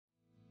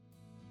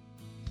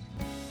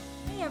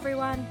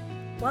everyone.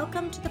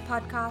 Welcome to the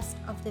podcast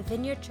of the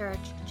Vineyard Church,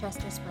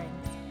 Chester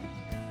Springs.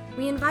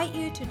 We invite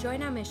you to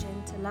join our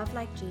mission to love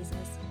like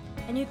Jesus,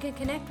 and you can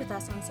connect with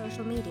us on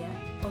social media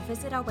or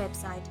visit our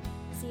website,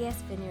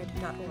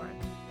 csvineyard.org.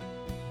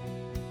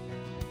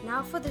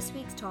 Now for this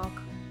week's talk,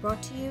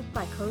 brought to you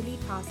by co-lead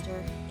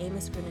pastor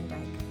Amos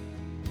Grunendijk.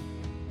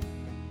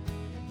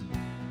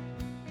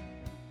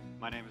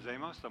 My name is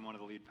Amos. I'm one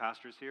of the lead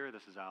pastors here.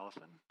 This is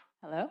Allison.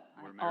 Hello.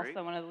 We're I'm married.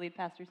 also one of the lead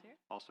pastors here.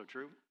 Also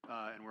true.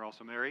 And we're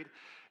also married.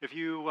 If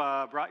you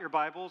brought your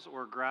Bibles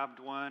or grabbed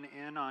one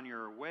in on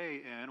your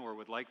way in or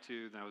would like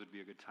to, that would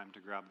be a good time to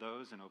grab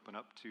those and open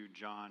up to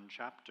John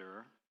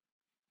chapter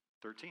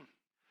 13.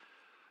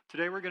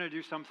 Today we're going to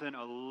do something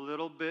a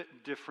little bit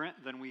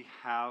different than we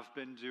have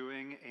been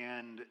doing,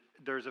 and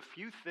there's a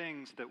few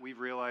things that we've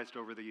realized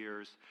over the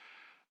years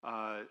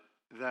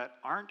that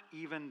aren't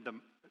even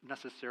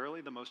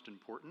necessarily the most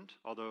important,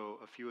 although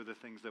a few of the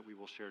things that we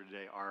will share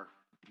today are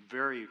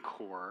very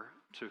core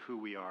to who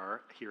we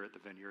are here at the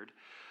Vineyard.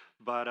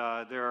 But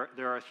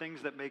there are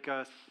things that make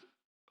us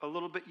a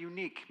little bit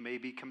unique,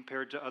 maybe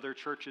compared to other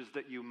churches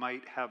that you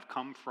might have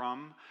come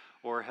from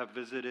or have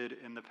visited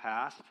in the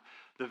past.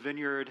 The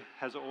Vineyard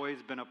has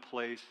always been a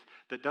place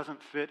that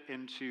doesn't fit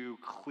into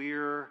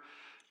clear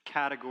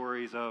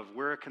categories of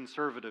we're a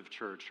conservative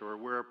church or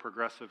we're a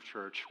progressive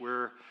church.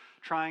 We're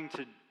trying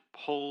to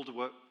hold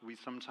what we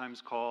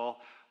sometimes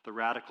call the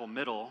radical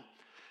middle.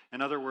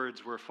 In other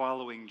words, we're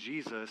following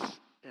Jesus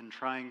and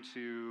trying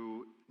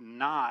to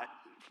not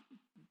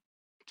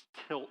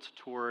tilt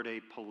toward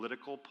a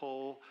political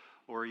pole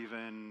or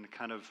even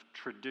kind of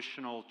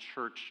traditional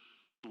church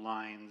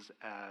lines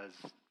as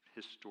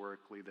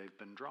historically they've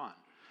been drawn.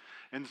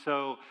 And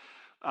so,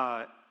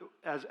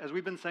 as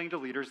we've been saying to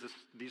leaders,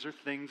 these are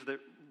things that,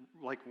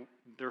 like,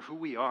 they're who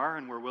we are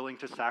and we're willing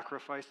to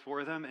sacrifice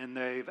for them, and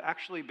they've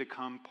actually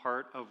become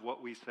part of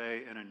what we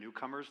say in a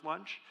newcomer's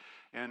lunch.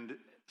 And it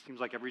seems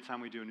like every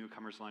time we do a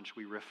newcomer's lunch,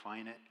 we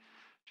refine it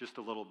just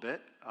a little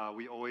bit.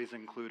 We always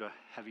include a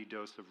heavy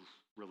dose of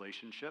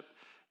relationship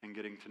and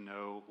getting to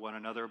know one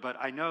another. But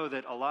I know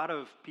that a lot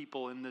of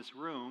people in this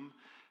room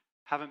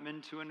haven't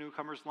been to a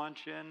newcomer's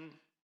lunch in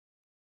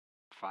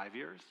 5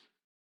 years,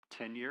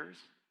 10 years,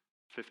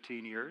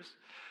 15 years.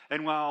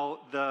 And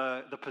while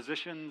the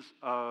positions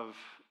of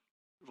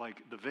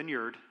like the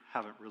Vineyard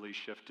haven't really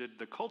shifted,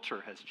 the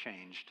culture has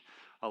changed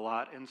a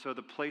lot. And so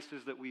the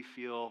places that we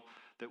feel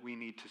that we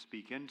need to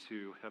speak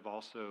into have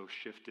also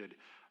shifted.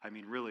 I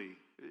mean,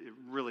 it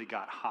really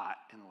got hot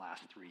in the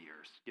last 3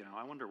 years.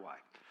 I wonder why.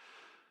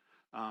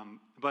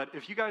 But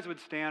if you guys would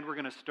stand, we're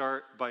going to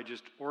start by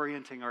just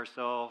orienting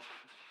ourselves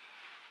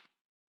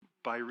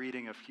by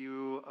reading a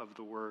few of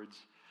the words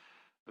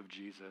of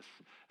Jesus.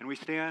 And we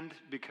stand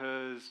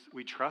because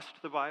we trust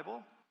the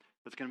Bible.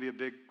 That's going to be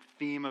a big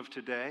theme of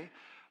today.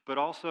 But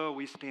also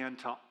we stand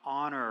to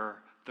honor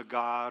the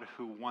God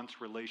who wants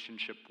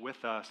relationship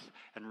with us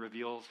and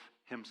reveals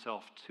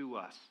himself to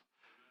us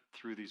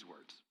through these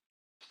words.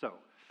 So,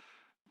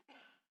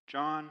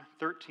 John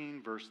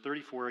 13, verse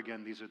 34,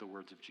 again, these are the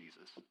words of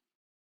Jesus.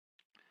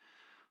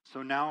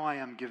 So now I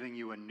am giving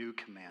you a new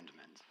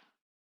commandment.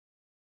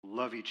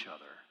 Love each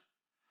other.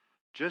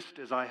 Just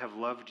as I have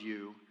loved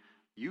you,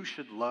 you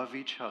should love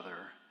each other,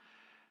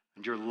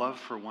 and your love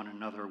for one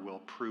another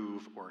will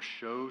prove or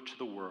show to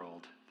the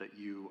world that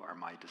you are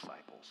my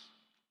disciples.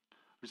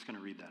 I'm just going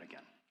to read that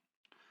again.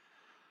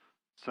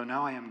 So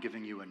now I am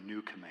giving you a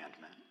new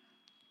commandment.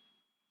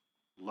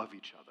 Love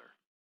each other.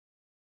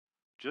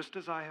 Just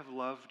as I have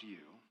loved you,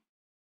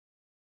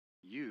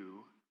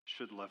 you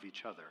should love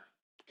each other.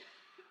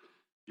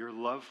 Your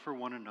love for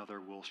one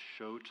another will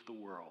show to the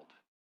world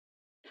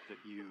that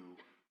you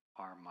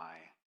are my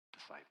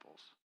disciples.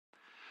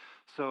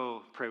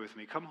 So pray with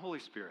me. Come, Holy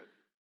Spirit.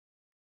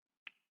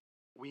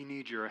 We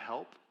need your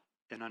help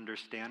in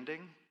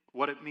understanding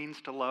what it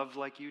means to love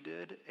like you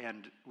did,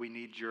 and we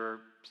need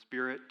your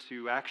Spirit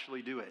to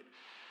actually do it.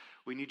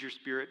 We need your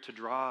Spirit to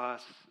draw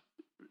us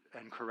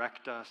and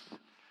correct us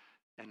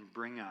and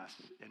bring us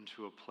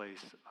into a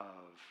place of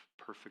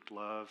perfect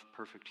love,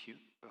 perfect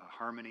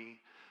harmony,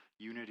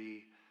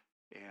 unity,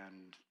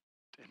 and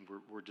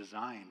we're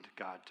designed,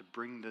 God, to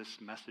bring this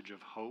message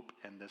of hope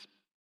and this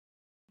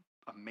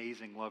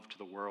amazing love to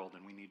the world,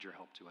 and we need your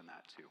help doing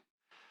that too.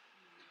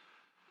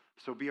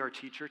 So be our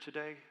teacher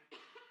today,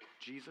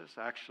 Jesus.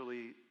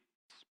 Actually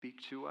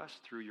speak to us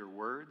through your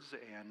words,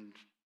 and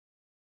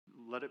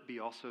let it be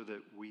also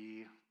that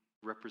we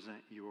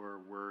represent your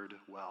word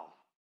well.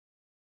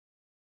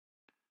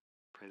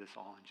 Pray this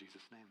all in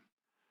Jesus'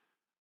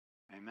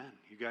 name. Amen.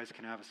 You guys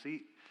can have a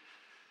seat.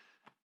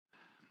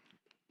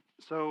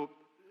 So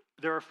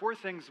there are 4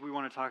 things we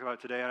want to talk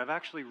about today, and I've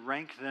actually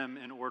ranked them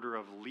in order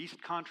of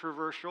least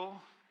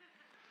controversial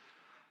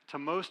to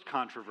most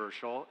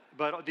controversial,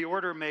 but the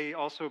order may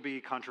also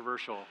be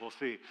controversial. We'll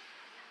see.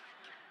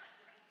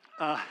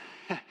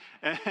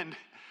 And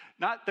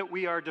not that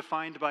we are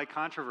defined by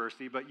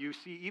controversy, but you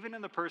see, even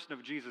in the person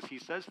of Jesus, he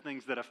says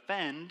things that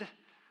offend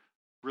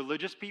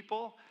religious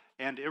people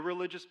and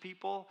irreligious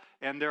people.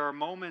 And there are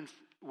moments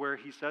where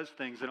he says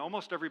things and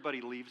almost everybody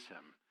leaves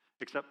him,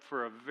 except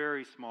for a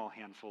very small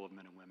handful of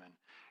men and women.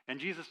 And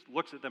Jesus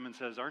looks at them and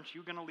says, "Aren't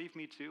you going to leave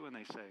me too?" And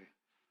they say,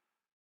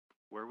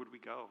 "Where would we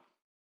go?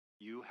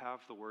 You have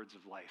the words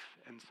of life."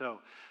 And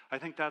so I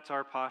think that's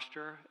our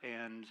posture,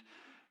 and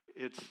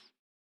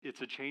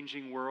it's a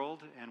changing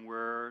world, and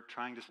we're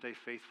trying to stay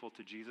faithful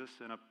to Jesus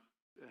in an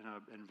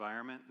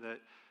environment that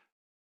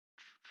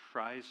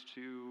tries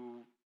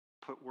to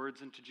put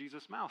words into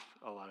Jesus' mouth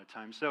a lot of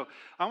times. So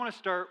I want to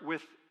start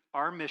with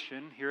our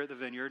mission here at the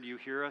Vineyard. You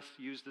hear us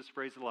use this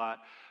phrase a lot,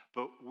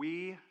 but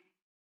we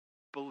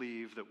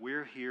believe that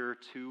we're here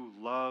to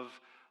love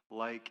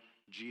like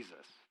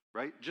Jesus,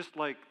 right? Just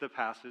like the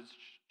passage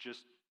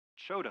just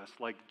showed us.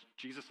 Like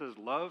Jesus says,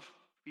 love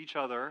each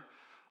other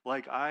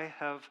like I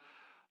have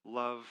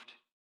loved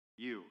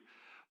you.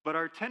 But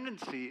our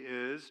tendency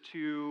is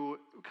to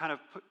kind of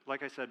put,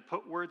 like I said,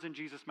 put words in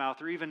Jesus'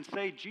 mouth, or even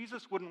say,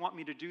 Jesus wouldn't want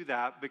me to do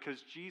that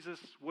because Jesus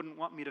wouldn't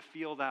want me to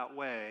feel that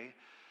way.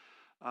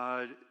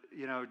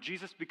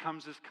 Jesus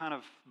becomes this kind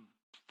of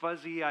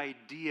fuzzy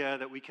idea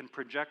that we can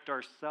project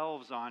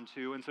ourselves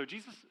onto. And so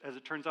Jesus, as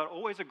it turns out,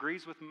 always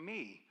agrees with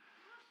me,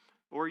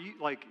 or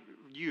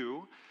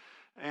you.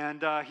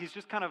 And he's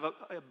just kind of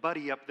a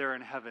buddy up there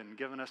in heaven,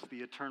 giving us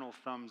the eternal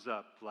thumbs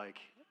up, like,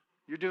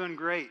 "You're doing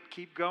great.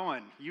 Keep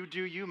going. You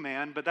do you,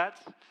 man." But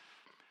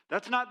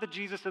that's not the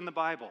Jesus in the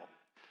Bible.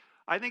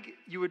 I think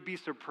you would be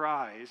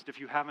surprised, if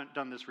you haven't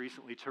done this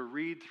recently, to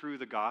read through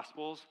the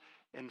Gospels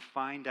and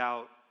find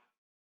out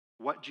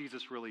what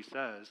Jesus really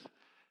says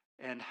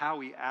and how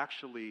he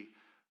actually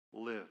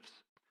lives.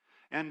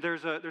 And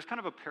there's kind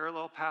of a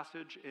parallel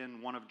passage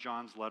in one of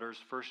John's letters,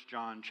 1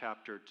 John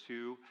chapter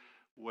 2,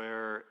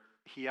 where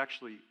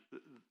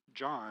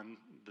John,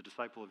 the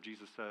disciple of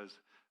Jesus, says,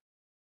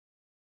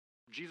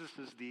 Jesus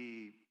is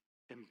the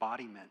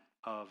embodiment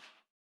of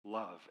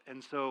love.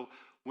 And so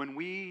when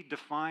we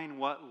define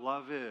what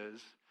love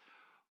is,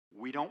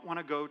 we don't want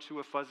to go to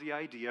a fuzzy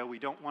idea. We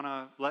don't want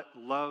to let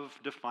love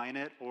define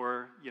it,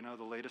 or,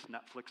 the latest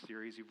Netflix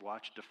series you've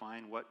watched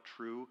define what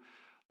true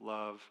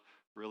love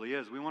really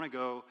is. We want to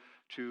go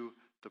to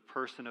the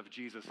person of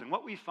Jesus. And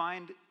what we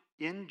find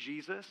in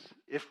Jesus,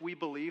 if we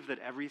believe that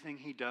everything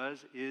he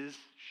does is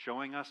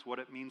showing us what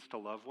it means to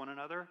love one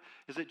another,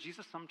 is that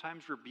Jesus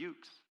sometimes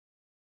rebukes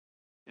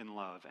in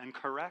love and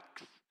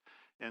corrects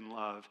in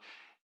love,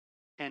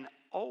 and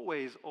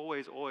always,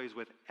 always, always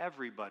with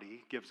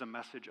everybody gives a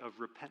message of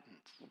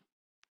repentance.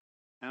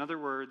 In other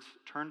words,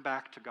 turn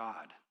back to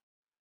God.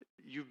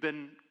 You've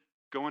been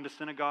going to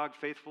synagogue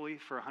faithfully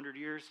for 100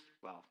 years?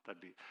 Well,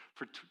 that'd be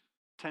for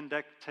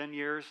 10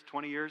 years,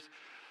 20 years.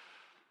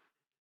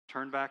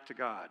 Turn back to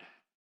God.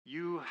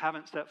 You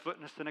haven't set foot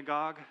in a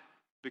synagogue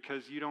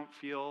because you don't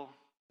feel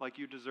like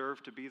you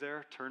deserve to be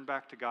there. Turn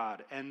back to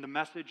God. And the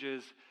message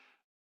is,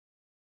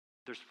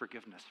 there's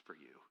forgiveness for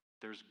you.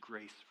 There's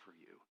grace for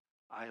you.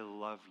 I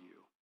love you.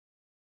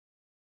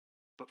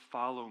 But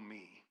follow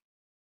me.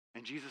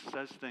 And Jesus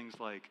says things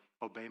like,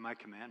 obey my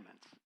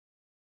commandments.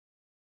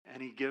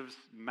 And he gives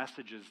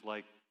messages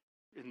like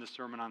in the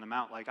Sermon on the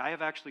Mount, like, I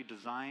have actually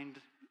designed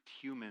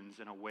humans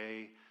in a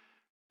way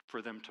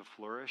for them to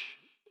flourish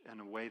in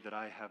a way that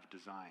I have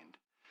designed.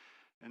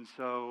 And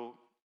so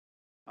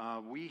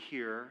we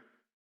here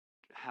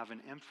have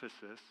an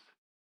emphasis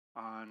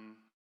on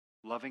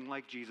loving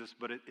like Jesus,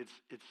 but it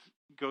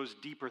goes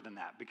deeper than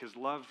that, because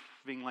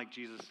loving like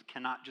Jesus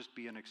cannot just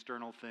be an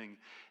external thing.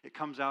 It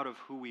comes out of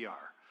who we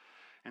are.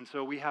 And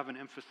so we have an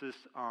emphasis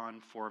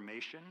on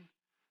formation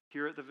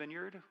here at the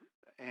Vineyard,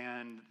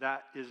 and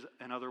that is,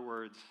 in other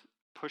words,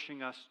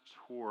 pushing us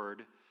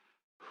toward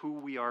who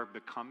we are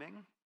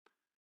becoming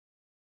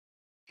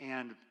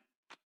and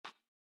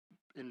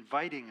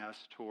inviting us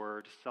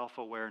toward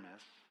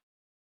self-awareness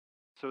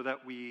so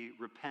that we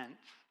repent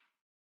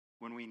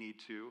when we need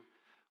to,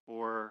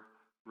 or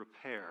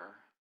repair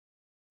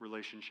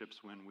relationships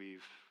when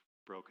we've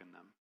broken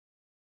them.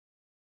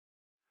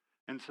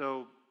 And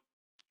so,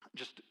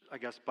 just, I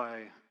guess,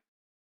 by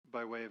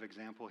way of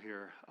example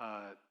here,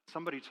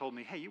 somebody told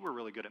me, hey, you were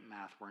really good at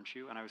math, weren't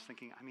you? And I was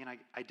thinking,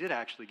 I did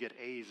actually get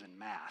A's in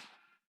math.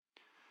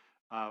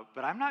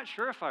 But I'm not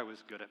sure if I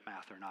was good at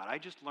math or not. I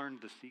just learned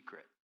the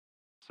secret.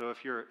 So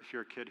if you're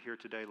a kid here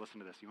today, listen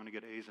to this. You want to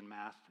get A's in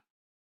math?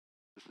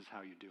 This is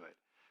how you do it.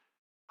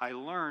 I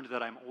learned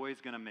that I'm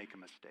always going to make a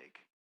mistake.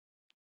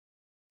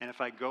 And if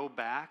I go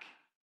back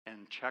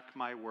and check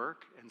my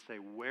work and say,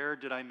 where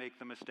did I make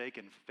the mistake,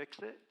 and fix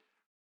it,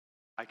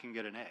 I can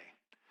get an A.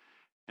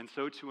 And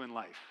so too in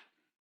life.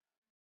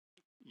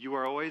 You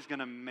are always going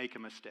to make a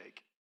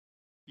mistake.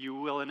 You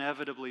will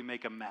inevitably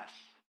make a mess.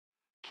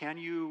 Can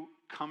you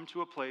come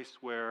to a place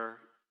where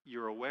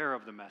you're aware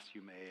of the mess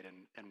you made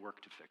and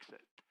work to fix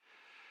it?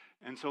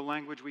 And so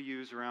language we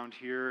use around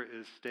here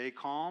is stay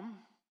calm,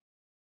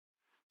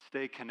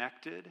 stay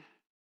connected,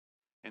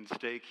 and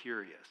stay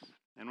curious.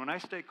 And when I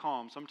stay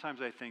calm,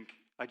 sometimes I think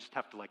I just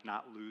have to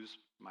not lose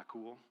my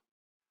cool.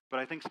 But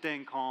I think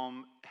staying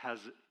calm has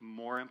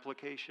more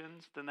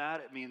implications than that.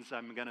 It means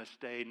I'm going to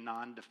stay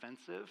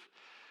non-defensive.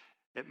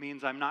 It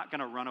means I'm not going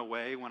to run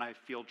away when I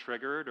feel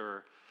triggered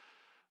or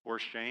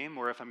shame,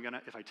 or if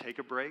I take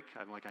a break,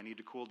 I'm like, I need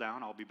to cool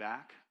down, I'll be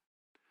back.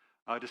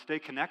 To stay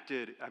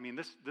connected, I mean,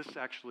 this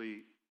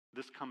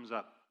comes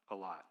up a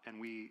lot, and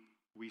we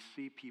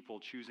see people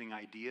choosing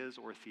ideas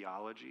or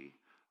theology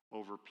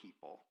over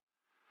people.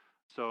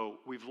 So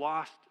we've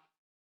lost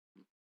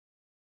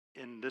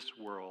in this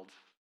world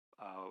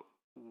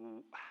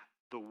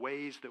the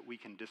ways that we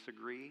can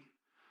disagree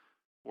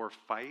or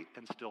fight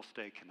and still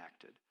stay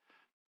connected.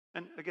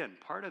 And again,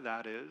 part of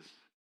that is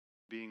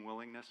being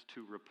willingness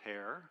to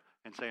repair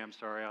and say, I'm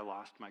sorry I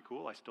lost my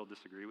cool, I still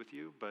disagree with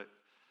you, but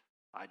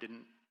I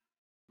didn't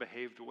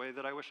behave the way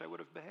that I wish I would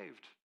have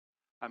behaved.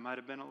 I might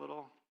have been a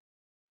little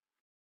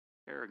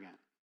arrogant,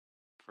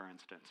 for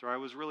instance, or I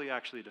was really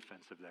actually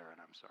defensive there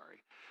and I'm sorry.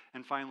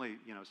 And finally,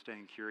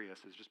 staying curious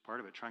is just part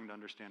of it, trying to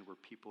understand where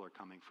people are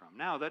coming from.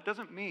 Now, that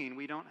doesn't mean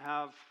we don't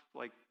have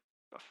like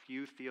a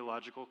few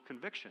theological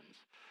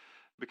convictions,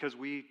 because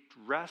we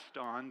rest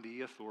on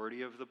the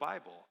authority of the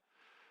Bible.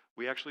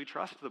 We actually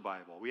trust the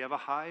Bible. We have a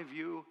high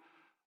view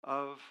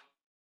of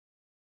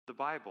the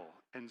Bible.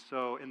 And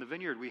so in the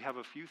Vineyard, we have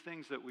a few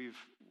things that we've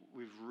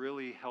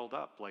really held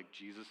up, like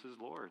Jesus is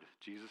Lord,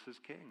 Jesus is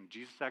King.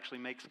 Jesus actually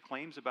makes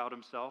claims about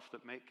himself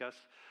that make us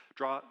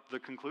draw the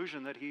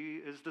conclusion that he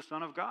is the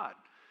Son of God.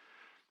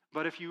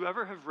 But if you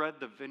ever have read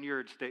the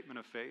Vineyard Statement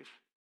of Faith,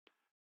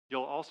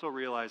 you'll also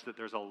realize that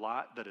there's a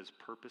lot that is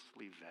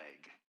purposely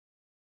vague.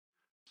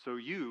 So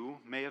you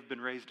may have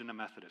been raised in a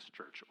Methodist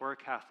church or a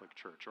Catholic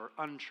church or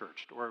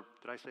unchurched, or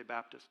did I say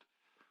Baptist?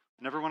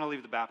 I never want to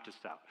leave the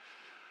Baptists out.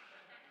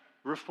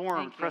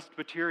 Reformed,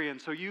 Presbyterian.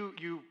 So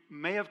you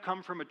may have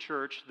come from a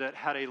church that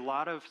had a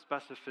lot of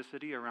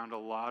specificity around a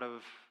lot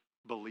of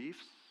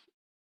beliefs.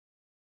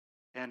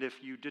 And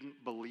if you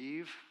didn't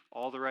believe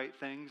all the right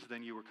things,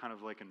 then you were kind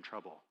of like in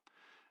trouble.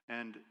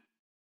 And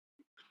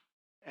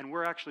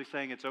we're actually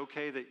saying it's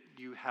okay that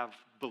you have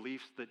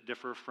beliefs that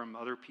differ from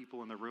other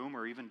people in the room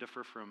or even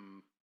differ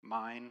from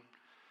mine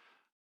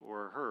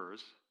or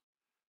hers.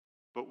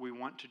 But we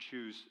want to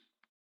choose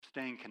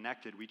staying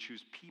connected. We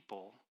choose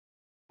people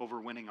over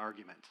winning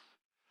arguments.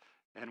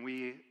 And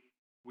we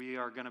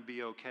are going to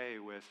be okay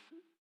with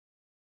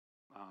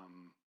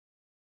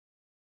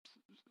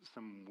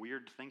some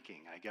weird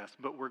thinking, I guess.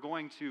 But we're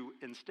going to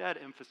instead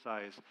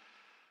emphasize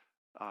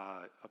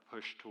a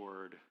push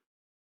toward,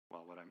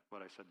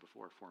 what I said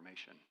before,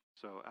 formation.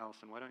 So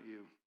Allison, why don't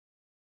you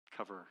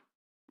cover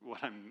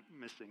what I'm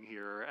missing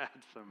here or add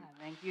some?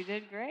 I think you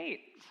did great.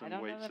 I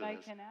don't know that I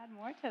can add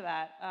more to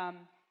that.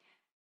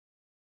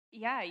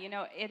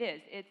 It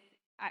is.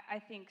 I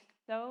think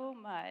so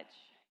much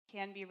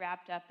can be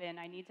wrapped up in,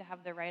 I need to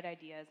have the right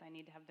ideas, I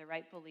need to have the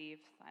right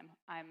beliefs.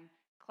 I'm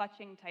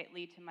clutching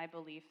tightly to my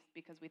beliefs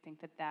because we think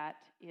that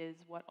is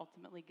what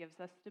ultimately gives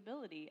us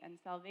stability and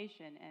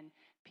salvation and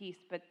peace.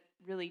 But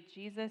really,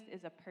 Jesus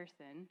is a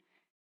person.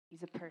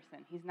 He's a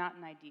person. He's not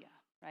an idea,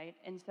 right?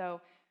 And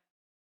so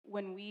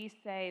when we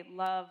say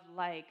love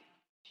like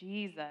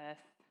Jesus,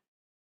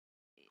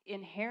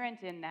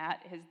 inherent in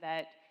that is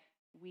that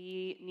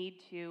we need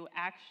to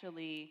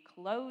actually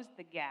close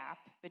the gap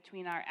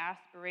between our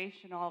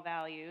aspirational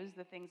values,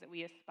 the things that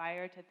we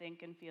aspire to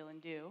think and feel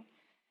and do,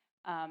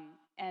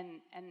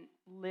 and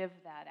live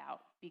that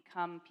out.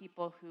 Become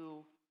people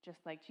who, just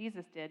like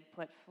Jesus did,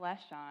 put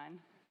flesh on,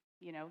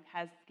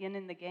 has skin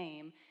in the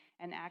game,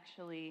 and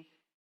actually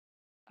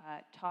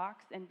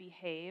talks and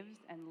behaves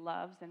and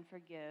loves and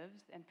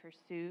forgives and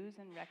pursues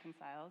and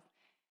reconciles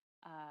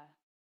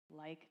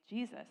like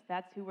Jesus.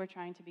 That's who we're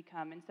trying to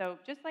become. And so,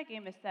 just like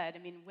Amos said, I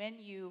mean, when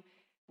you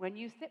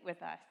sit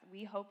with us,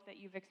 we hope that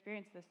you've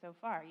experienced this so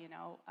far.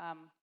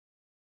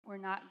 We're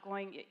not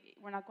going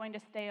to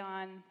stay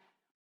on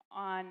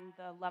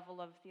the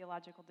level of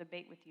theological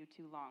debate with you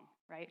too long,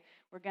 right?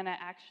 We're going to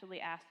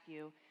actually ask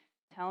you,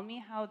 tell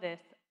me how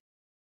this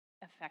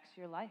affects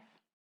your life.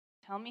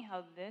 Tell me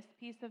how this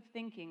piece of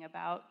thinking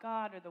about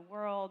God or the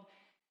world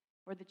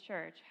or the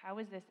church, how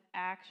is this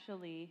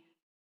actually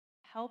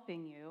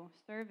helping you,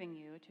 serving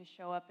you to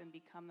show up and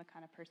become the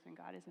kind of person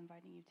God is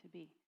inviting you to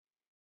be?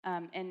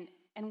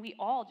 And we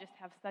all just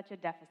have such a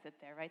deficit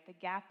there, right? The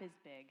gap is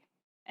big.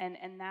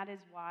 And that is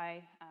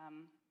why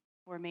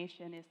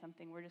formation is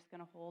something we're just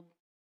going to hold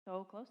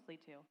so closely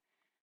to.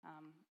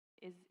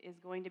 Is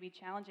going to be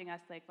challenging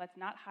us, like, let's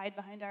not hide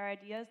behind our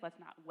ideas. Let's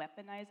not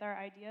weaponize our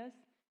ideas.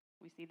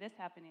 We see this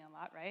happening a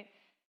lot, right?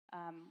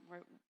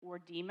 Or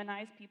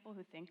demonize people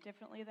who think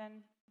differently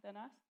than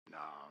us. No,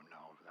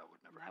 that would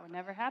never happen. That would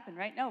never happen,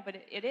 right? No, but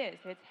it is.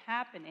 It's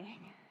happening.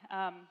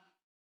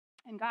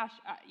 And gosh,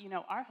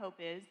 our hope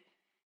is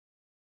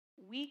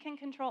we can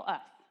control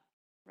us,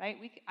 right?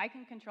 I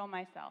can control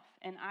myself,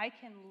 and I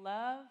can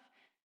love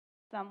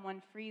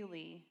someone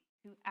freely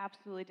who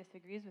absolutely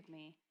disagrees with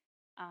me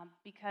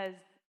because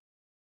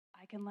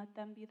I can let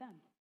them be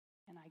them,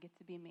 and I get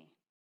to be me.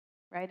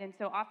 Right? And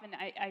so often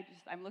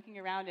I'm looking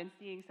around and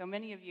seeing so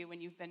many of you when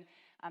you've been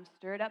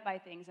stirred up by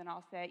things, and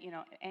I'll say,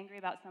 angry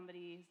about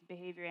somebody's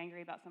behavior,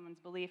 angry about someone's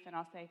belief, and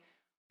I'll say,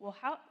 well,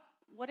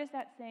 what is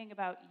that saying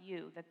about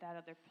you that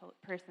other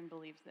person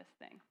believes this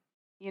thing?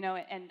 You know,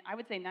 and I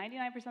would say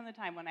 99% of the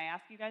time when I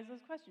ask you guys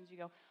those questions, you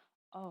go,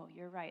 oh,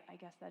 you're right. I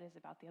guess that is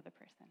about the other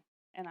person.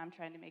 And I'm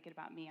trying to make it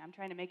about me. I'm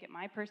trying to make it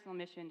my personal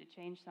mission to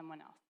change someone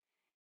else.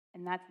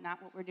 And that's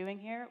not what we're doing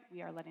here.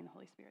 We are letting the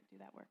Holy Spirit do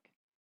that work.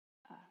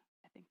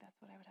 I think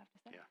that's what I would have to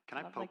say. Yeah. Can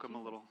I poke him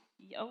a little?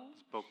 Sure.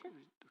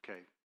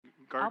 Okay.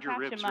 Guard your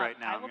ribs right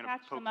now. I'm going to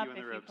poke you in the ribs. I will patch them up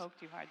if you poke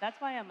too hard. That's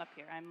why I'm up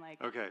here. I'm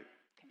like. Okay.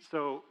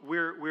 So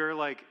we're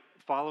like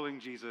following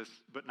Jesus,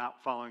 but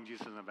not following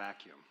Jesus in a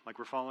vacuum. Like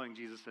we're following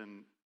Jesus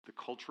in the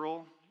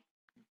cultural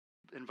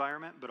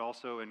environment, but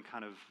also in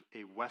kind of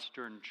a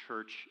Western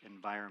church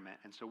environment.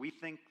 And so we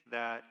think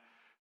that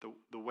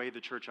the way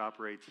the church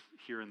operates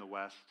here in the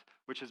West,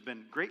 which has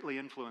been greatly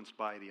influenced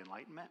by the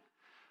Enlightenment,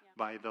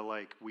 by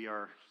the we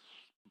are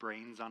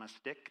brains on a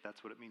stick.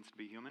 That's what it means to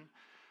be human.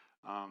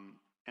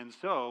 And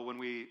so when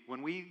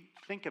we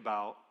think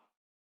about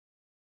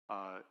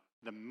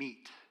the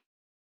meat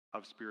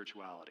of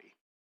spirituality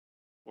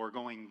or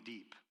going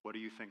deep, what do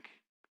you think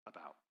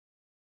about?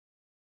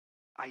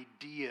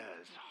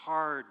 Ideas,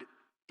 hard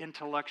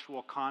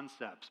intellectual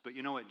concepts. But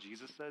you know what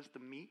Jesus says the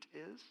meat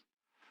is?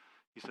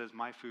 He says,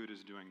 my food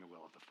is doing the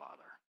will of the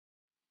Father.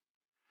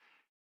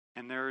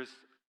 And there's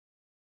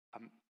a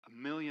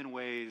million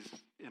ways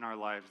in our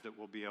lives that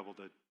we'll be able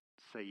to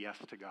say yes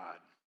to God.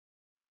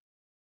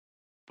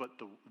 But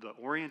the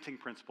orienting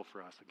principle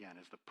for us, again,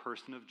 is the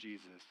person of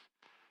Jesus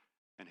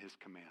and his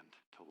command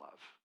to love.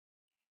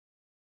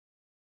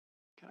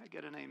 Can I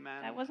get an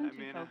amen? That wasn't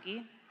too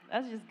pokey.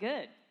 That was just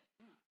good.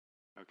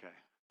 Okay.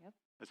 Yep.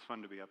 It's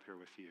fun to be up here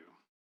with you.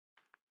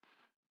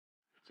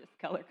 Just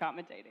color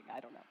commentating. I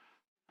don't know.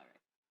 All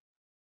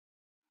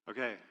right.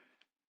 Okay.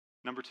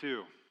 Number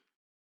 2.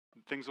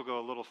 Things will go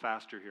a little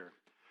faster here.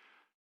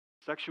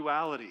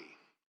 Sexuality.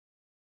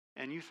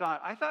 And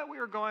I thought we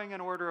were going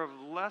in order of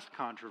less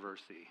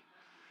controversy.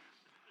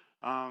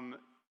 I'm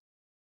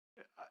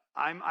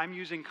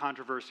using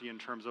controversy in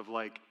terms of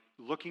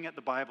looking at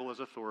the Bible as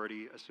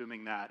authority,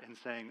 assuming that, and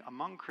saying,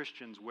 among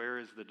Christians, where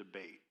is the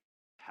debate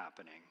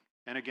happening?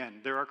 And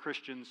again, there are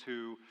Christians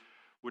who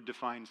would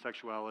define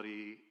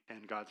sexuality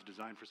and God's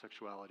design for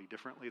sexuality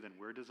differently than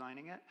we're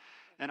designing it.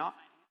 And we're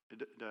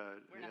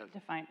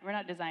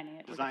not designing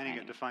it.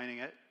 Defining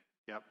it.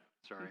 Yep.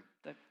 Sorry.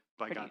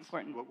 By God's,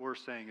 important. What we're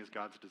saying is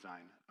God's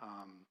design.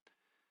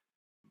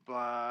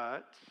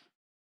 But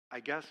I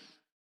guess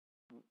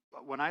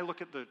when I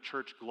look at the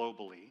church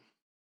globally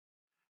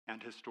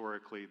and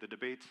historically, the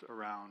debates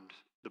around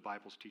the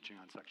Bible's teaching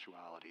on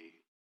sexuality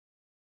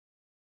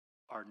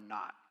are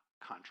not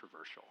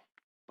controversial.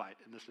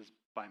 And this is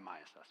by my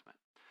assessment.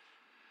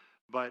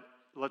 But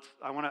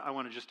I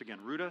want to just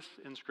again root us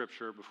in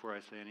Scripture before I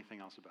say anything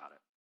else about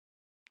it.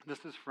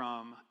 This is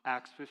from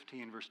Acts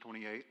 15, verse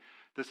 28.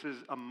 This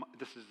is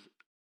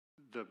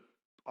the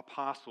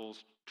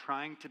apostles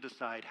trying to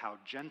decide how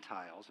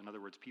Gentiles, in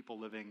other words, people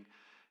living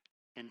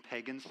in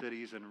pagan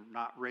cities and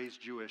not raised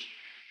Jewish,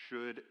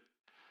 should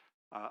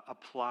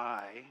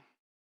apply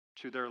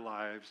to their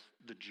lives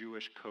the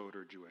Jewish code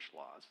or Jewish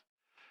laws.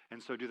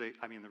 And so the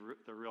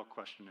real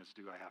question is,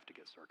 do I have to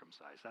get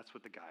circumcised? That's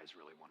what the guys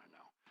really want to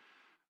know.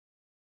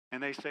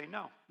 And they say,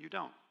 no, you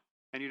don't.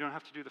 And you don't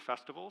have to do the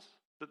festivals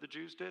that the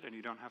Jews did, and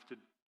you don't have to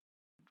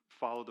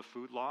follow the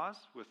food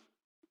laws with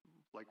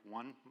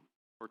one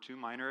or two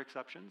minor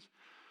exceptions.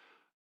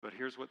 But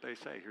here's what they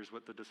say. Here's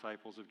what the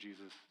disciples of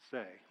Jesus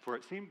say. For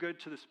it seemed good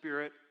to the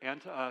Spirit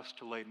and to us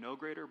to lay no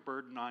greater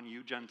burden on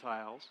you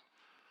Gentiles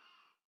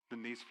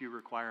than these few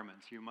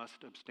requirements. You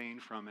must abstain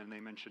from, and they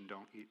mention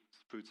don't eat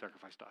food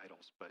sacrificed to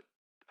idols. But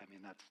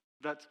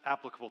that's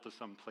applicable to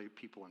some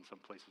people in some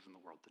places in the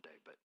world today.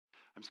 But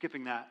I'm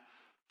skipping that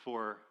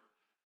for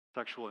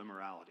sexual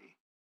immorality.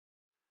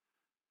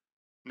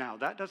 Now,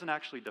 that doesn't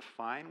actually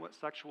define what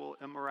sexual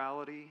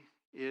immorality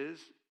is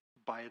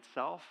by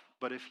itself,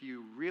 but if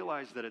you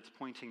realize that it's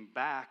pointing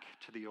back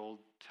to the Old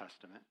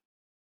Testament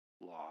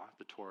law,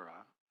 the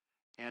Torah,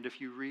 and if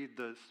you read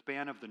the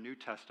span of the New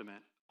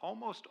Testament,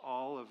 almost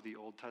all of the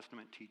Old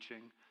Testament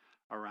teaching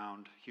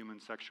around human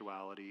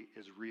sexuality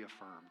is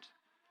reaffirmed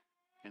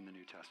in the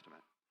New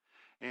Testament.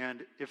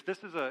 And if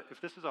this is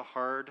a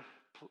hard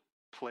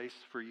place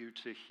for you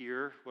to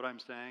hear what I'm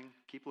saying,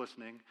 keep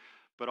listening.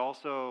 But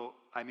also,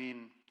 I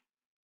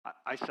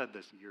said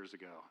this years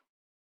ago.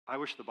 I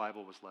wish the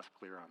Bible was less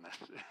clear on this,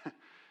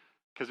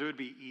 because it would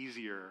be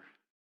easier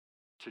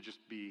to just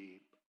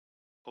be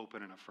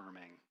open and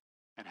affirming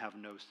and have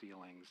no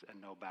ceilings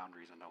and no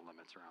boundaries and no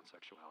limits around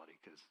sexuality.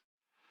 Because,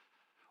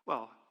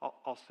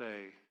 I'll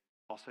say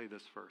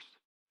this first,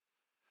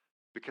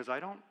 because I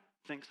don't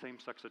think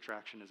same-sex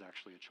attraction is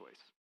actually a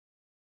choice,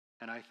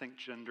 and I think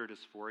gender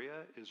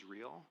dysphoria is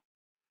real,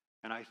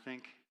 and I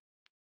think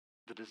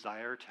the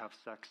desire to have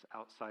sex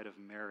outside of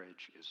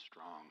marriage is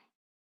strong.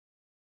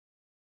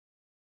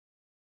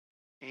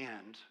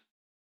 And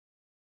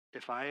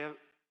if I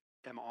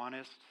am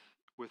honest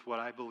with what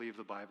I believe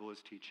the Bible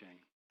is teaching,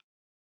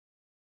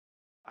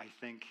 I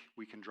think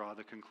we can draw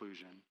the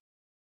conclusion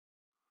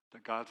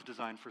that God's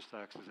design for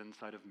sex is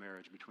inside of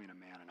marriage between a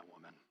man and a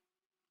woman.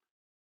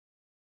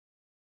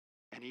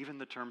 And even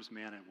the terms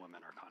man and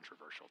woman are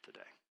controversial today.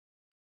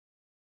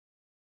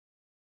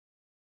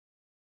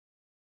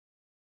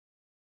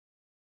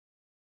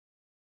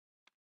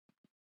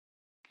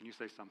 Can you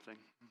say something?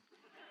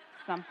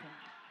 Something.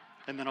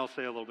 And then I'll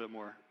say a little bit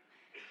more.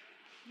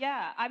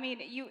 Yeah, I mean,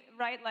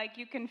 like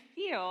you can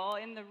feel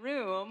in the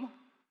room,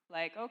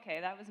 like,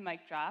 okay, that was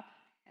mic drop,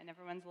 and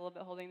everyone's a little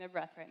bit holding their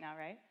breath right now,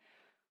 right?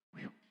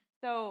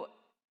 So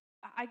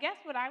I guess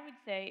what I would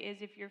say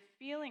is if you're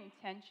feeling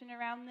tension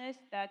around this,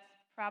 that's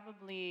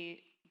probably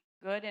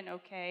good and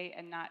okay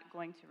and not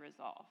going to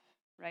resolve,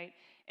 right?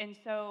 And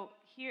so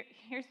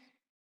here's,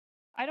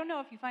 I don't know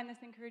if you find this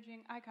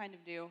encouraging, I kind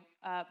of do,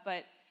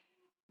 but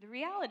the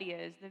reality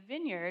is the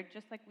Vineyard,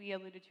 just like we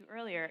alluded to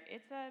earlier,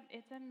 it's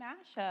a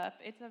mashup.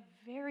 It's a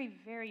very,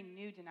 very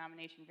new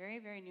denomination, very,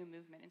 very new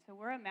movement. And so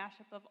we're a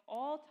mashup of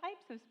all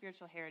types of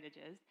spiritual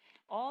heritages,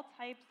 all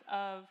types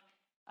of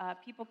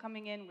people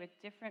coming in with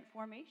different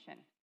formation.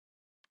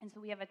 And so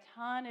we have a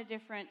ton of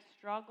different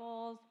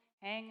struggles,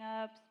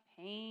 hang-ups,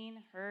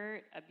 pain,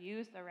 hurt,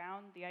 abuse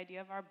around the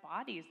idea of our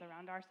bodies,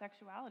 around our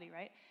sexuality,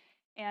 right?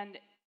 And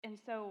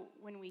so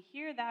when we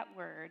hear that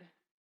word,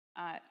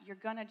 you're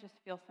going to just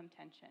feel some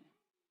tension.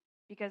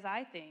 Because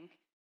I think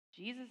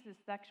Jesus'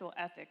 sexual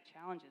ethic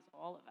challenges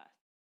all of us.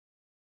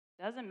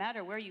 Doesn't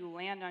matter where you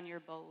land on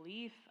your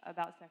belief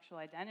about sexual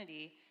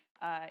identity,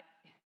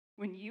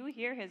 when you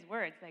hear his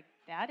words, like,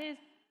 that is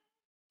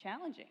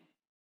challenging.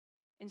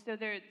 And so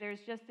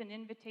there's just an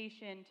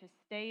invitation to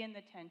stay in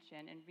the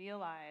tension and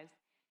realize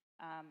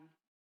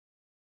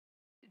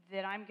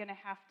that I'm going to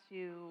have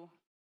to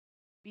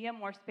be a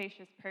more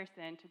spacious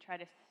person to try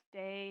to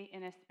stay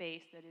in a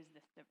space that is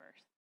this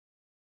diverse.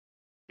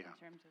 Yeah.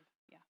 In terms of,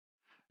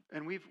 yeah.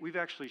 And we've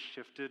actually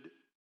shifted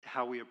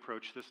how we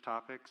approach this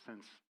topic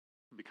since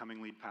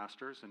becoming lead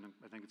pastors, and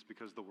I think it's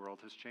because the world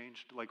has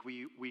changed. Like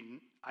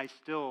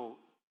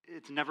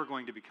it's never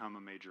going to become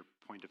a major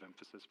point of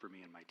emphasis for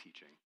me in my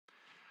teaching.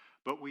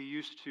 But we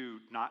used to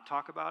not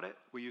talk about it.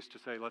 We used to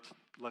say,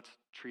 let's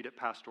treat it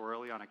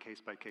pastorally on a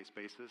case-by-case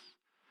basis,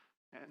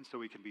 and so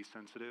we can be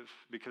sensitive,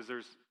 because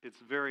it's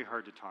very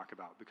hard to talk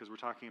about, because we're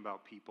talking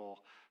about people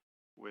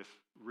with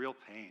real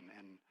pain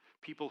and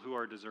people who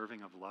are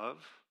deserving of love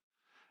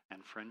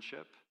and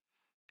friendship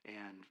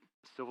and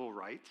civil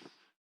rights,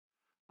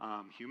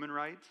 human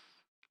rights.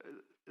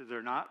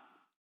 They're not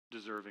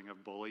deserving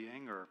of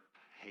bullying or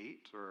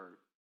hate, or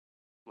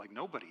like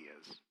nobody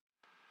is.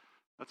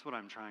 That's what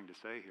I'm trying to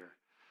say here.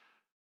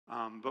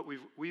 But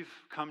we've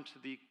come to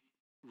the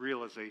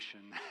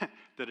realization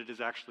that it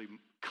is actually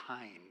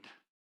kind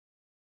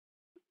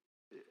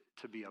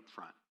to be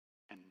upfront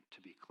and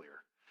to be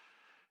clear,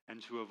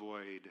 and to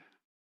avoid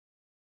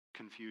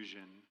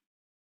confusion,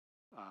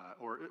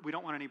 or we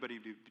don't want anybody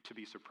to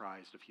be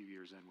surprised a few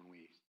years in when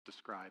we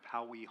describe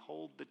how we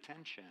hold the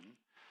tension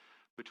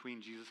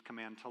between Jesus'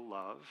 command to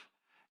love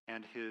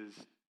and his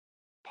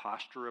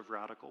posture of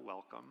radical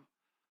welcome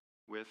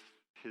with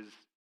his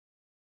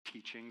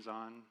teachings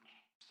on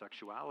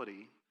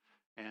sexuality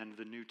and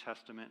the New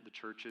Testament, the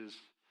church's,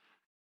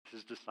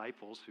 his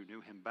disciples who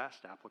knew him best,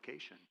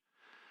 application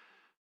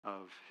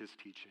of his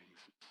teachings.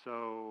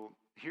 So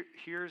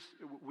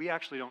we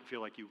actually don't feel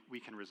like we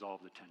can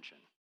resolve the tension.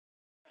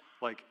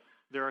 Like,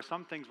 there are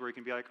some things where you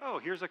can be like, oh,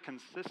 here's a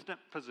consistent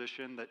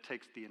position that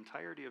takes the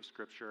entirety of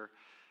Scripture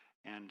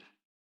and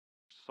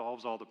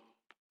solves all the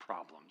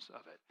problems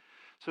of it.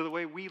 So the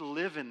way we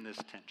live in this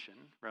tension,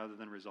 rather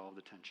than resolve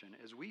the tension,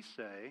 is we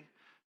say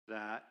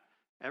that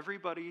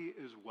everybody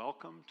is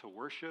welcome to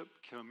worship,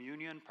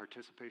 communion,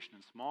 participation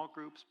in small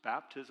groups,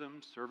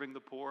 baptism, serving the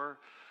poor.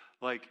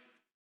 Like,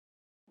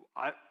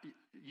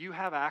 you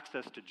have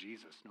access to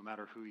Jesus no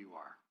matter who you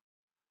are.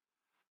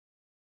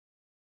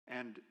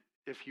 And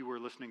if you were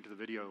listening to the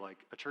video, like,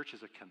 a church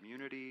is a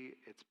community,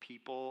 it's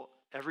people,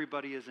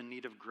 everybody is in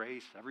need of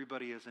grace,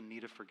 everybody is in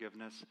need of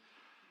forgiveness.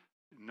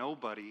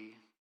 Nobody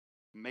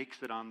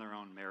makes it on their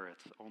own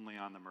merits, only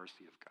on the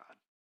mercy of God.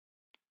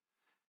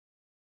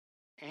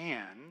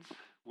 And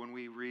when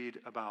we read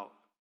about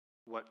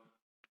what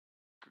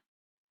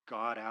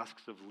God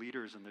asks of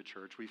leaders in the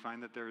church, we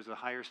find that there is a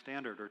higher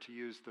standard, or to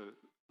use the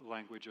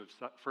language of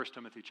 1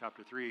 Timothy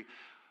chapter 3,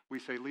 we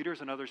say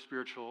leaders and others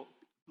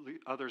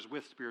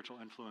with spiritual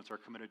influence are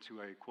committed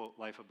to a, quote,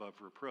 life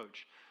above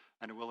reproach,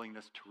 and a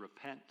willingness to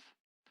repent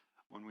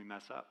when we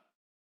mess up,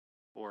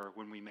 or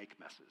when we make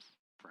messes,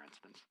 for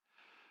instance.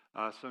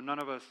 So none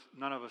of us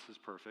is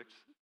perfect,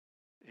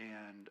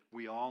 and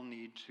we all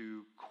need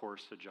to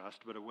course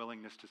adjust, but a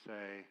willingness to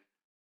say,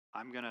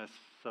 I'm going to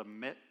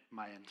submit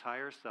my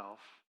entire self,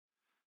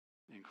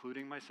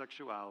 including my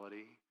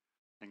sexuality,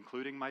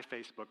 including my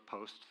Facebook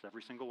posts,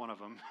 every single one of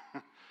them,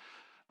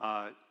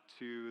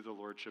 to the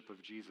lordship of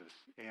Jesus.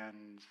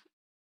 And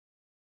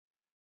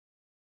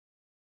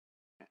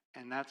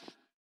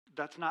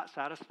that's not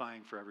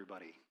satisfying for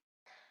everybody.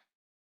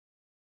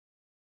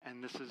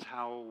 And this is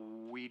how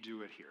we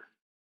do it here.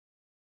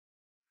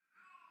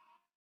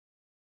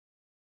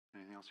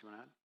 Anything else you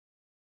want to add?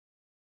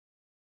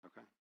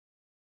 Okay.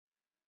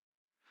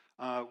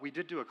 We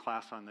did do a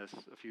class on this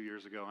a few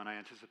years ago, and I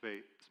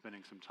anticipate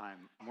spending some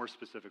time more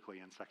specifically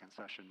in second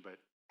session. But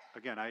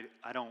again,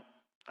 I don't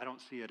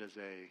see it as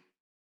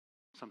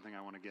something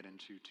I want to get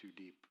into too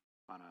deep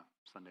on a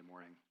Sunday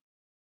morning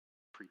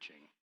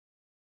preaching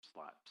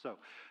slot. So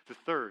the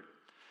third,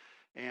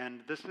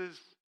 and this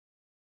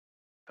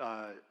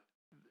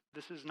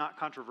is not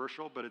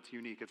controversial, but it's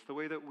unique. It's the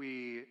way that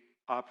we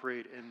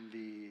operate in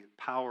the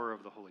power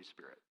of the Holy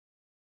Spirit.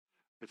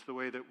 It's the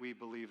way that we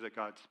believe that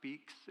God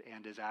speaks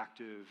and is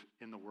active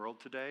in the world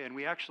today. And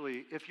we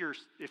actually, if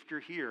you're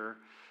here,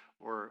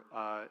 or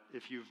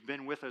if you've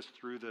been with us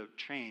through the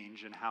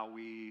change and how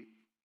we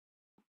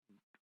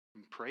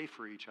pray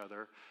for each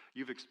other,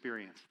 you've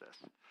experienced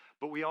this.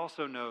 But we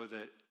also know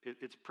that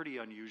it's pretty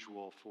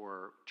unusual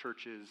for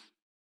churches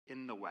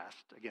in the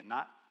West. Again,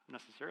 not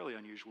necessarily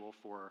unusual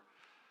for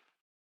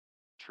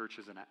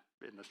churches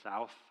in the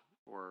South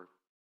or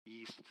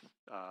East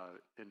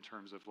in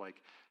terms of like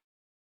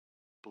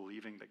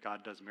believing that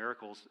God does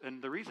miracles. And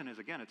the reason is,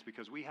 again, it's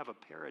because we have a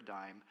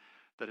paradigm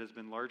that has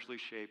been largely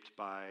shaped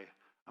by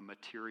a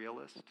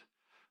materialist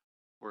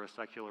or a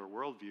secular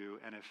worldview.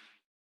 And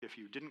if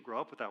you didn't grow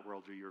up with that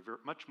worldview, you're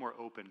much more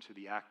open to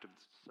the act of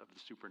the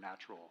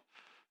supernatural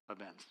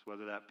events,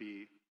 whether that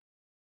be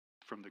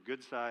from the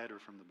good side or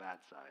from the bad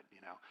side,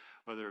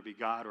 whether it be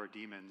God or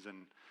demons.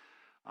 And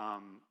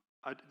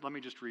let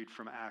me just read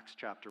from Acts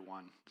chapter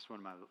 1. It's one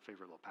of my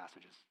favorite little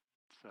passages.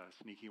 It's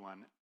a sneaky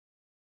one.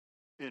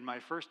 In my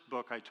first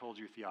book, I told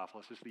you,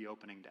 Theophilus, is the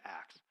opening to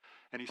Acts.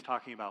 And he's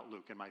talking about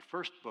Luke. In my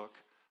first book,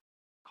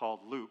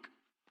 called Luke,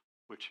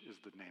 which is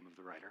the name of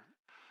the writer,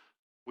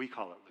 we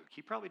call it Luke.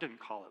 He probably didn't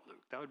call it Luke.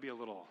 That would be a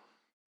little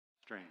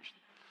strange.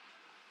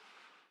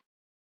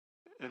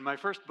 In my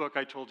first book,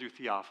 I told you,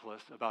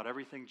 Theophilus, about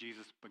everything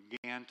Jesus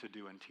began to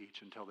do and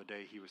teach until the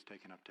day he was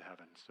taken up to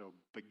heaven. So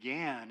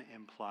began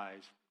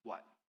implies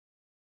what?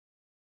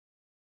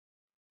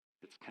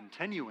 It's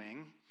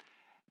continuing,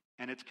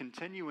 and it's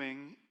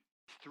continuing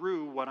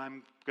through what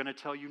I'm going to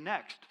tell you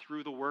next,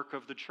 through the work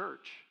of the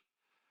church.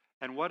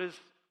 And what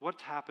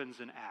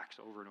happens in Acts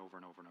over and over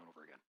and over and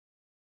over again?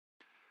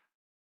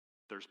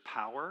 There's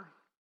power.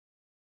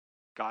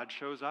 God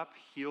shows up,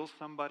 heals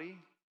somebody.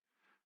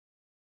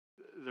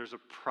 There's a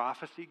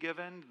prophecy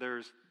given.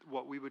 There's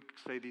what we would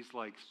say these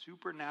like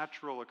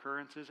supernatural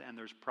occurrences, and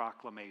there's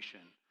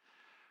proclamation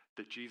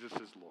that Jesus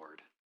is Lord.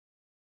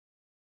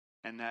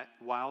 And that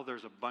while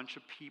there's a bunch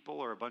of people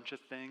or a bunch of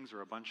things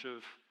or a bunch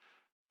of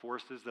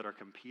forces that are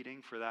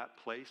competing for that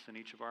place in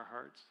each of our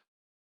hearts,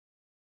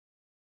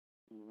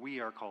 we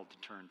are called to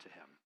turn to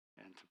him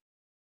and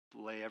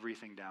to lay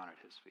everything down at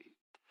his feet.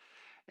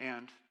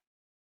 And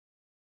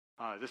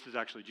this is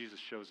actually, Jesus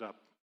shows up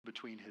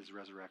between his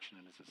resurrection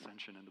and his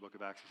ascension in the book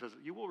of Acts. He says,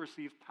 you will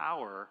receive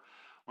power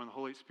when the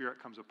Holy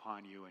Spirit comes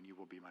upon you, and you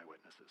will be my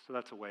witnesses. So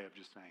that's a way of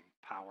just saying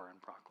power and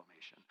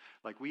proclamation.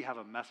 Like we have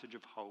a message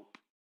of hope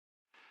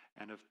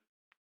and of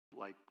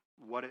like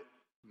what it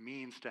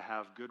means to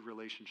have good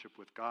relationship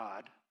with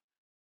God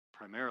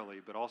primarily,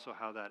 but also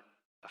how that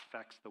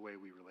affects the way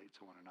we relate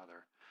to one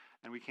another.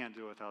 And we can't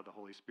do it without the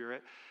Holy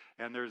Spirit.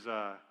 And there's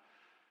a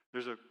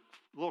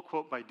little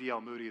quote by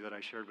D.L. Moody that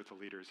I shared with the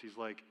leaders. He's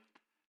like,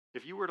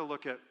 if you were to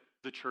look at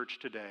the church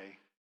today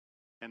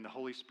and the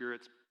Holy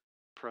Spirit's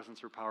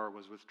presence or power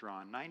was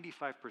withdrawn,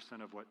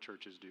 95% of what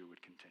churches do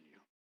would continue.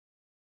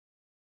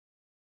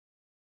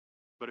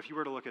 But if you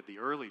were to look at the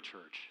early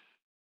church,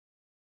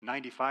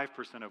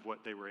 95% of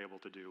what they were able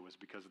to do was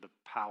because of the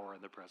power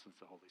and the presence of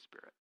the Holy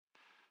Spirit.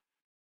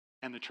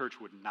 And the church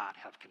would not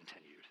have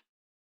continued.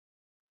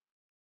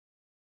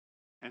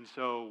 And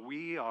so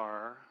we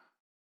are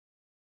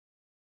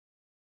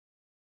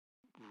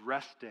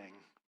resting,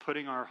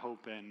 putting our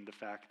hope in the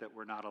fact that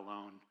we're not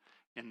alone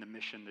in the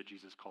mission that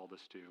Jesus called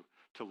us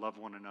to love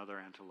one another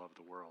and to love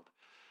the world,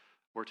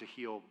 or to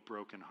heal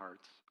broken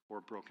hearts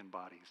or broken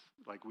bodies.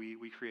 Like we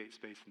create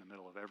space in the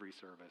middle of every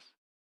service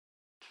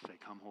to say,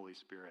 come Holy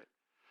Spirit.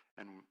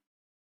 And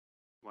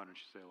why don't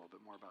you say a little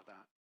bit more about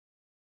that?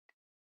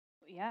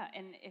 Yeah,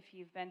 and if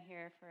you've been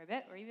here for a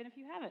bit, or even if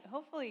you haven't,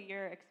 hopefully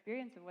your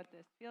experience of what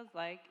this feels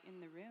like in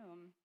the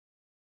room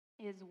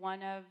is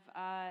one of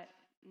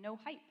no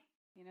hype.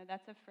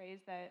 That's a phrase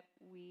that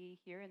we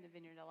hear in the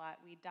Vineyard a lot.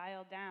 We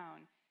dial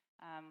down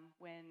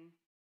when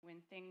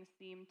things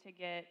seem to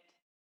get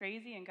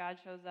crazy and God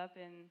shows up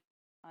in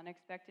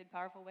unexpected,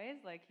 powerful ways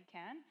like he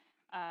can.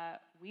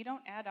 We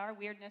don't add our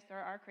weirdness or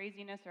our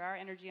craziness or our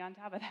energy on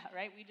top of that,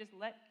 right? We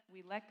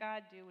let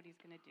God do what he's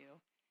going to do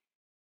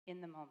in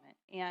the moment.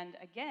 And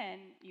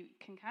again, you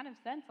can kind of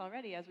sense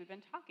already as we've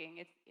been talking,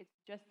 it's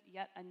just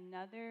yet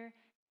another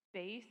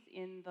space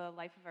in the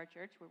life of our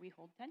church where we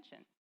hold tension.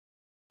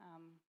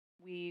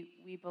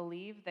 We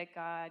believe that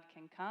God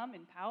can come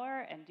in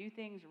power and do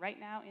things right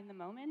now in the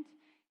moment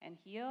and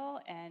heal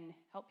and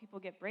help people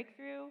get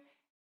breakthrough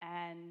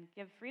and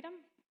give freedom.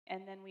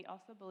 And then we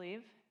also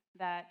believe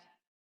that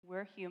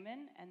we're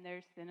human and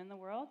there's sin in the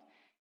world,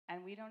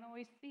 and we don't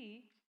always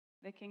see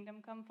the kingdom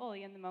come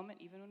fully in the moment,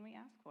 even when we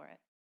ask for it.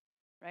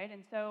 right?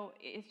 And so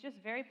it's just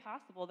very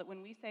possible that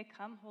when we say,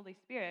 come, Holy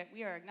Spirit,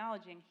 we are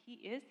acknowledging he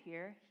is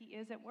here, he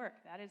is at work.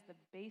 That is the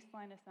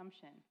baseline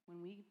assumption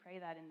when we pray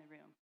that in the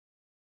room.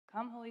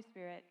 Come, Holy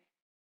Spirit,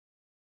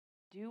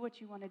 do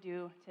what you want to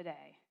do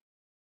today.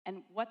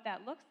 And what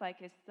that looks like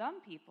is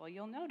some people,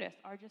 you'll notice,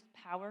 are just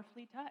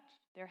powerfully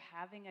touched. They're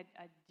having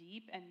a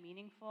deep and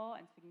meaningful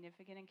and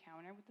significant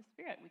encounter with the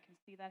Spirit. We can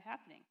see that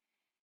happening.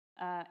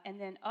 And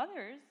then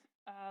others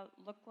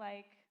look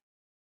like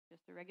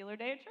just a regular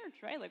day at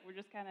church, right? Like we're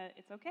just kind of,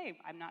 it's okay.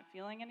 I'm not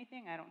feeling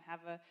anything. I don't have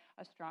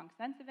a strong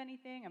sense of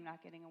anything. I'm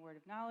not getting a word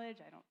of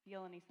knowledge. I don't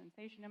feel any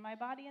sensation in my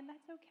body, and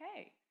that's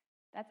okay.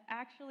 That's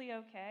actually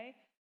okay,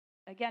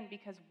 again,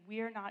 because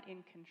we're not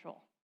in control.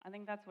 I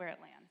think that's where it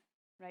lands,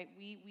 right?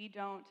 We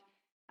don't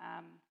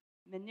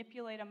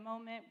manipulate a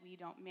moment. We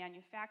don't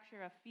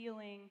manufacture a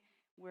feeling.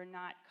 We're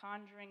not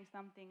conjuring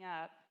something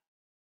up.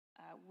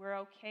 We're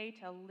okay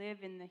to live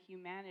in the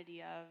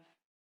humanity of,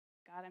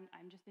 God,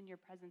 I'm just in your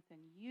presence, and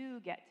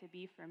you get to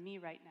be for me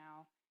right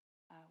now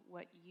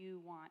what you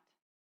want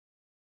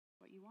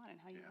and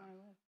how you want to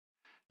live.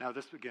 Now,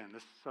 this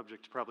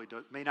subject probably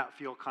may not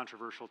feel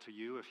controversial to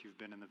you if you've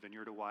been in the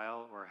Vineyard a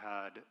while or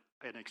had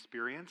an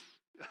experience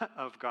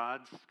of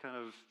God's kind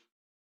of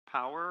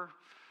power,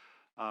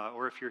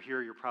 or if you're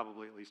here, you're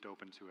probably at least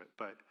open to it.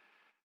 But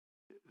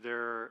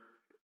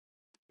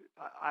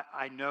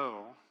I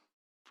know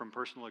from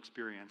personal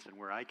experience and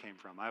where I came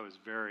from, I was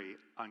very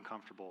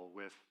uncomfortable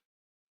with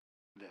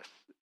this.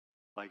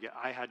 Like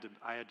I had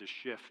to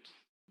shift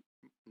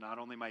not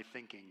only my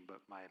thinking but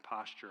my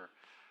posture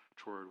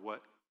toward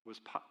what was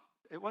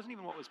it wasn't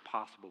even what was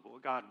possible, but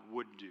what God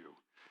would do.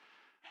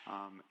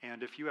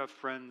 And if you have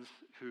friends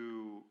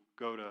who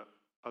go to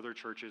other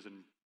churches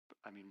and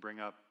bring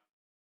up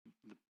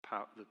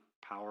the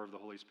power of the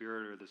Holy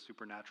Spirit or the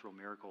supernatural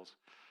miracles,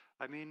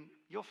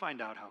 you'll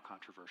find out how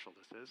controversial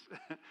this is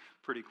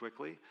pretty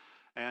quickly.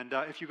 And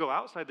if you go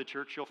outside the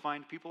church, you'll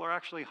find people are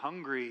actually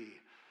hungry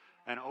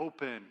and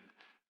open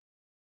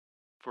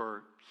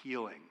for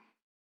healing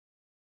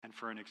and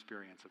for an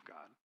experience of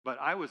God. But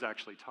I was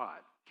actually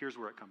taught, here's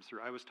where it comes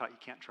through. I was taught you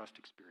can't trust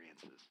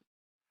experiences.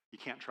 You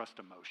can't trust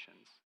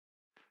emotions.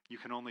 You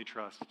can only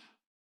trust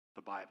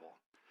the Bible.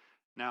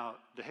 Now,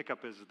 the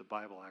hiccup is that the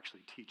Bible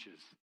actually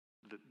teaches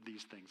that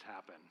these things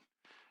happen.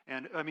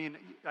 And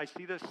I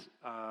see this,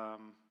 I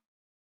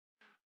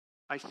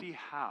see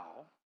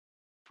how,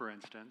 for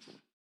instance,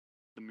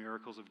 the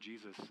miracles of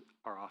Jesus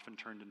are often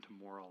turned into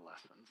moral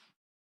lessons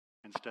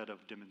instead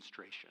of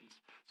demonstrations.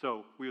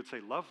 So we would say,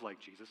 love like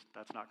Jesus.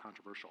 That's not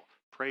controversial.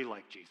 Pray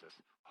like Jesus.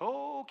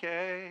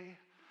 Okay.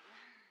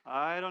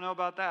 I don't know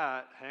about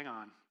that. Hang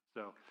on.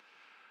 So,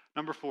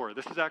 number 4,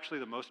 this is actually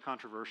the most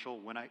controversial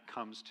when it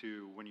comes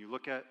to when you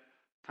look at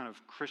kind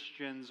of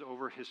Christians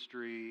over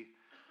history,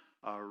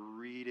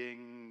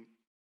 reading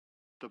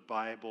the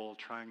Bible,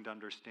 trying to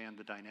understand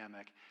the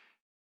dynamic.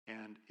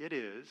 And it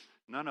is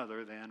none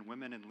other than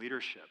women in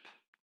leadership.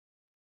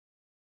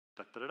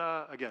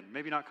 Again,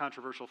 maybe not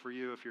controversial for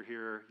you. If you're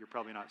here, you're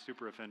probably not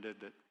super offended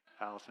that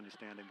Allison is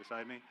standing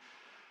beside me.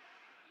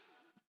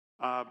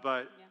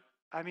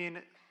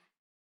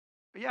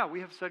 We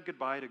have said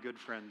goodbye to good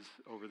friends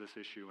over this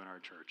issue in our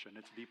church, and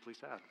it's deeply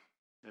sad.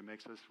 It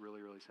makes us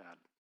really, really sad.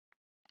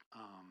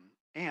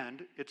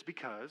 And it's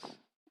because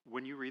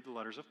when you read the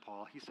letters of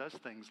Paul, he says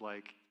things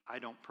like, I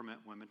don't permit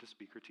women to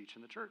speak or teach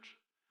in the church.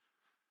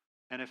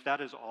 And if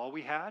that is all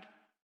we had,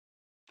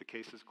 the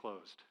case is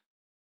closed.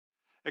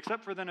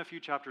 Except for then a few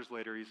chapters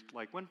later, he's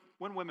like, when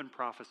women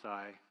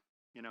prophesy,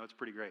 it's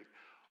pretty great.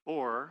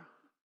 Or,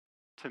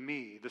 to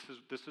me, this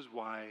is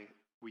why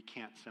we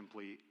can't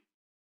simply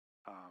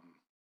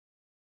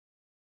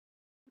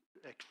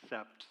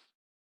accept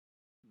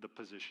the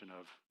position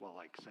of,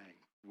 saying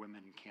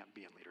women can't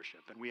be in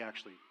leadership. And we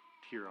actually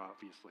here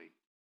obviously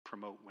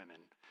promote women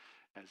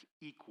as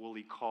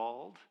equally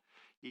called,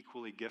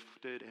 equally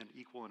gifted, and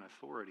equal in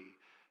authority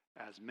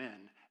as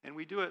men. And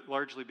we do it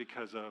largely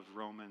because of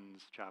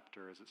Romans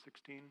chapter, is it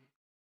 16?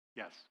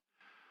 Yes.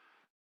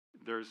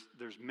 There's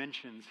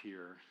mentions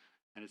here,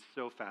 and it's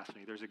so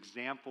fascinating. There's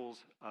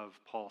examples of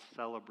Paul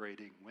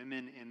celebrating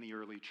women in the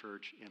early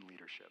church in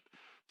leadership.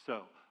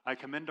 So I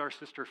commend our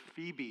sister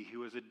Phoebe,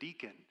 who is a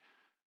deacon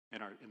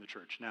in the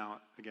church.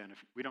 Now, again,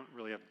 if we don't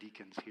really have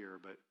deacons here,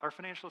 but our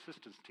financial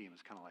assistance team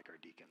is kind of like our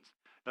deacons.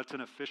 That's an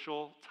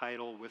official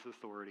title with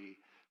authority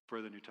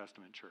for the New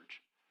Testament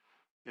church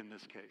in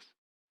this case.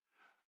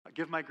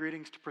 Give my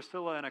greetings to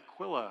Priscilla and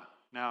Aquila.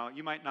 Now,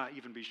 you might not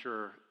even be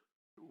sure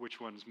which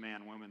one's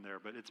man, woman there,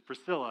 but it's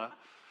Priscilla.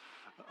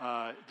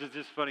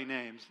 Just funny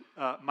names.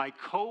 My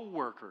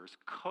co-workers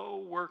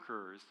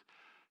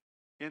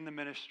in the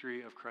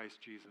ministry of Christ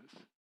Jesus.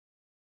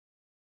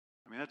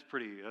 That's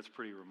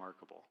pretty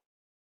remarkable.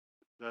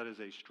 That is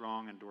a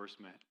strong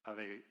endorsement of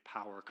a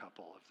power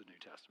couple of the New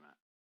Testament.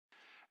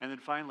 And then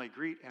finally,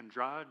 greet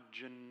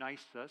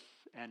Androgenisus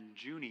and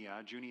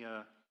Junia.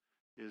 Junia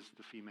is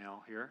the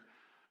female here.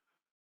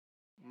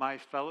 My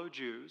fellow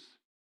Jews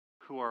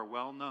who are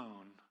well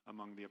known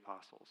among the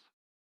apostles.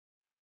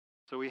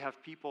 So we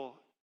have people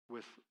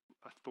with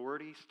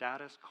authority,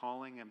 status,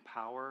 calling, and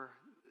power,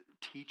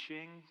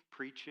 teaching,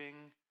 preaching,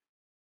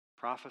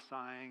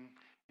 prophesying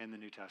in the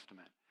New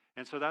Testament.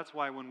 And so that's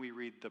why when we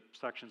read the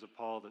sections of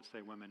Paul that say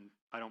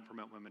I don't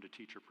permit women to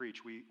teach or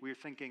preach, we're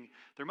thinking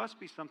there must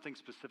be something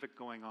specific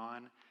going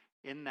on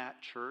in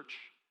that church.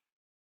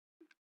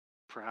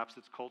 Perhaps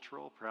it's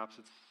cultural, perhaps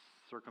it's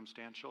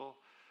circumstantial,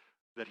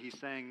 that he's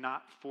saying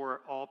not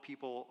for all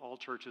people, all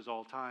churches,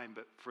 all time,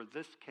 but for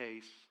this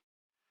case,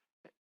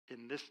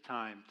 in this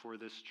time, for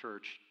this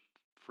church,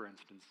 for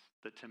instance,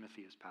 that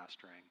Timothy is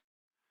pastoring,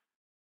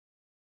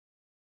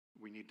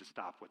 we need to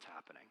stop what's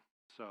happening.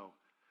 So,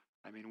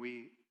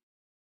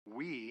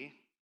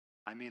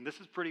 this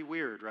is pretty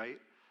weird, right?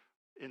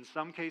 In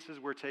some cases,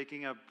 we're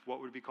taking what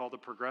would be called a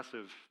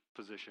progressive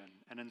position,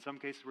 and in some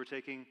cases, we're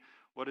taking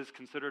what is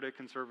considered a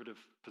conservative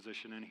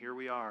position, and here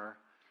we are,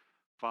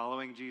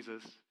 following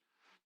Jesus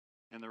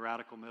in the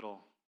radical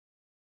middle.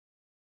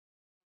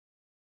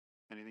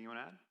 Anything you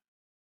want to add?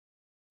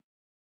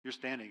 You're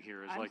standing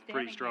here is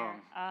pretty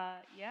strong.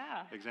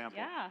 Yeah. Example.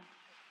 Yeah.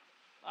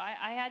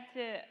 I had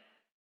to.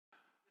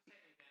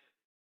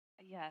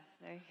 Yes,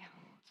 there you go.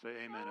 Say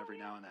amen every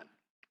now and then.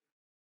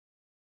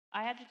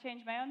 I had to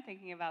change my own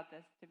thinking about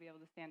this to be able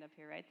to stand up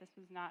here, right? This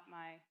was not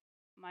my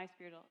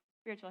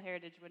spiritual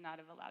heritage would not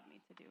have allowed me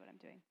to do what I'm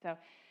doing. So,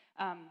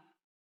 and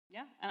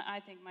I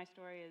think my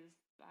story is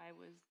I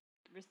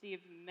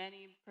received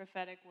many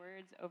prophetic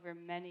words over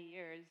many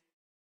years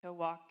to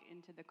walk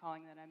into the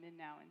calling that I'm in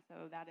now. And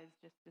so that is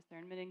just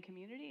discernment in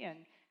community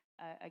and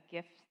a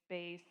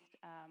gift-based,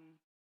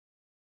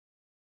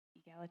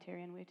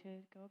 egalitarian way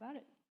to go about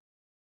it.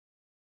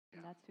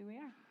 And that's who we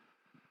are.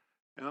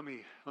 And let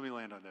me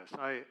land on this.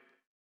 I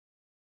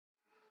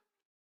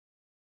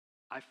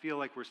feel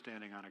like we're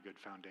standing on a good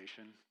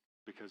foundation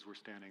because we're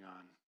standing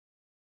on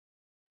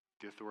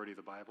the authority of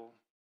the Bible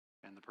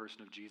and the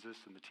person of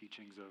Jesus and the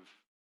teachings of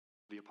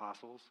the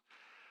apostles.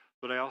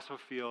 But I also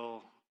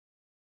feel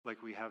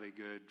like we have a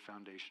good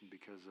foundation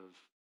because of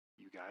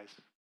you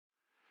guys.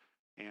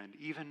 And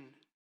even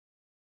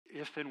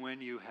if and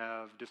when you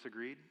have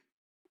disagreed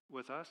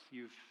with us,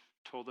 you've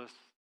told us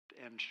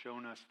and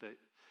shown us that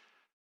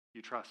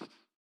you trust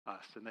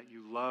us and that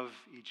you love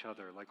each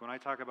other. Like when I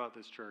talk about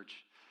this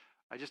church,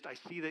 I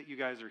see that you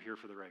guys are here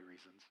for the right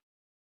reasons.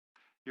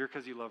 You're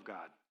because you love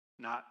God,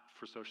 not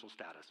for social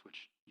status,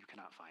 which you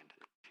cannot find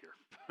here.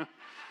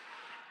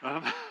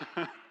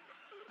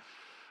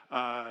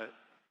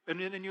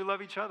 And you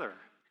love each other.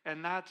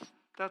 And that's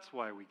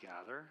why we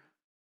gather,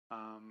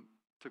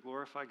 to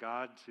glorify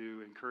God,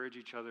 to encourage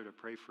each other, to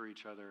pray for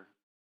each other.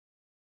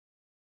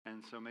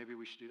 And so maybe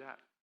we should do that.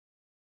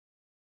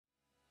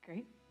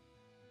 Great.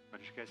 Why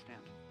don't you guys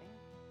stand?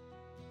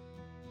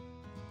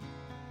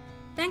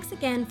 Thanks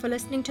again for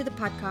listening to the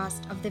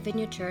podcast of the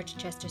Vineyard Church,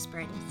 Chester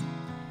Springs.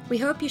 We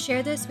hope you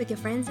share this with your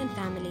friends and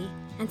family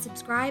and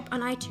subscribe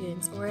on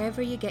iTunes or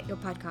wherever you get your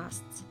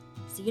podcasts.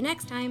 See you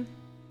next time.